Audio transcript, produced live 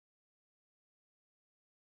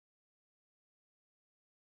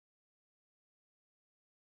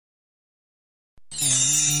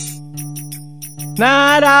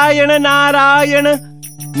Narayana, Narayana.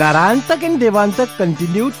 Narantak and Devantak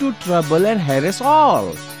continued to trouble and harass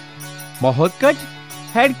all. Mahotkat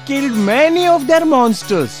had killed many of their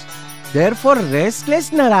monsters. Therefore, restless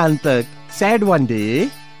Narantak said one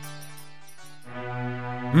day,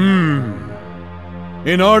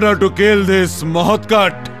 In order to kill this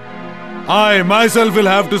Mahotkat, I myself will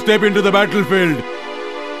have to step into the battlefield.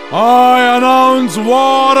 I announce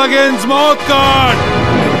war against Mahotkat!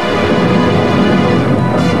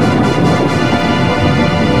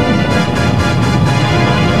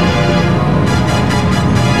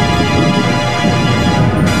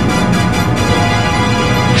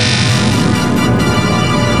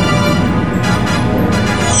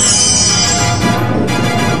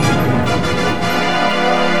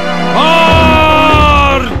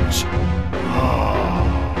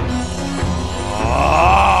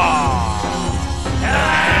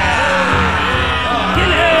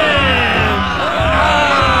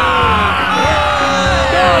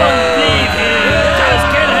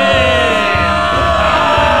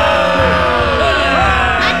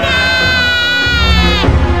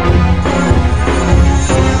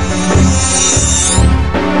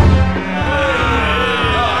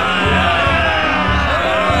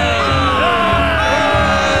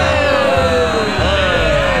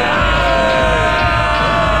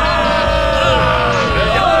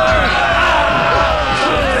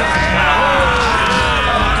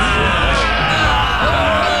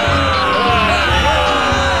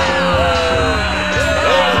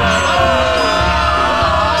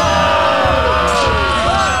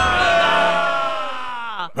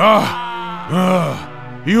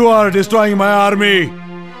 You are destroying my army.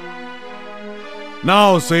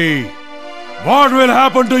 Now see, what will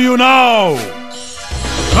happen to you now?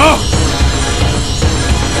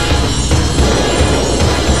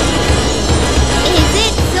 Is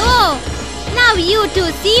it so? Now you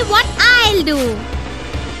two see what I'll do.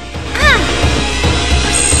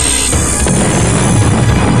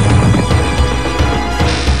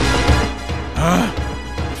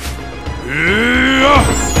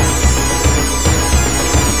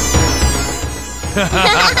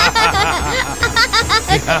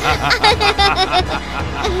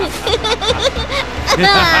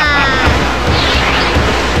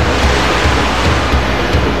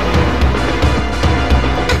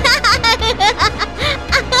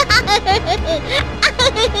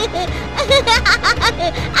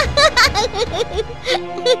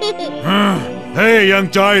 Hey, young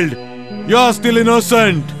child, you are still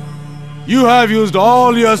innocent. You have used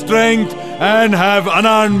all your strength and have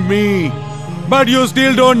unarmed me. But you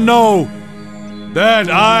still don't know that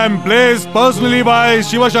I am placed personally by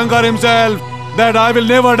Shiva Shankar himself, that I will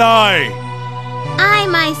never die. I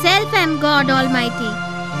myself am God Almighty.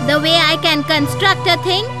 The way I can construct a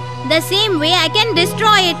thing, the same way I can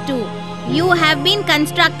destroy it too. You have been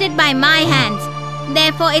constructed by my hands.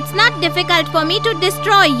 Therefore, it's not difficult for me to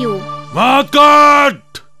destroy you. Mahotkat!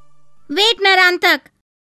 Wait, Narantak.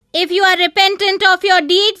 If you are repentant of your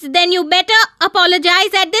deeds, then you better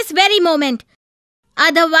apologize at this very moment.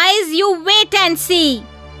 Otherwise, you wait and see.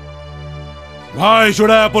 Why should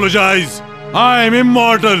I apologize? I am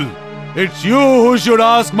immortal. It's you who should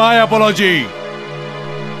ask my apology.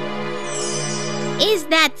 Is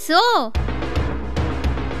that so?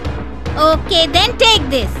 Okay, then take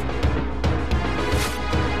this.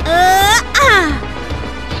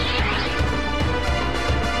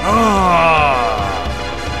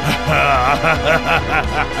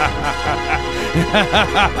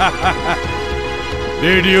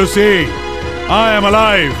 Did you see? I am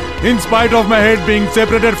alive in spite of my head being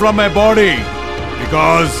separated from my body.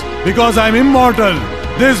 Because I am immortal.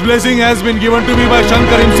 This blessing has been given to me by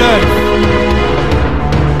Shankar himself.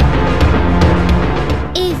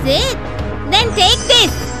 Is it? Then take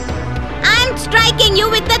this. I am striking you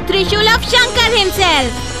with the Trishul of Shankar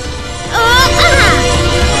himself.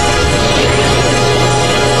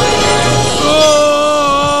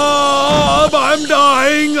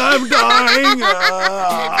 I'm dying.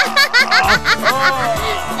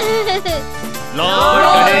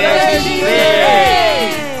 Lord Ganesh is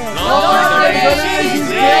great! Lord Ganesh is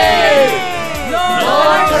great!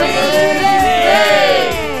 Lord Ganesh is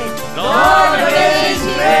great! Lord Ganesh is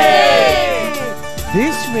great!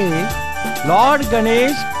 This way, Lord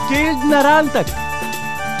Ganesh killed Narantak.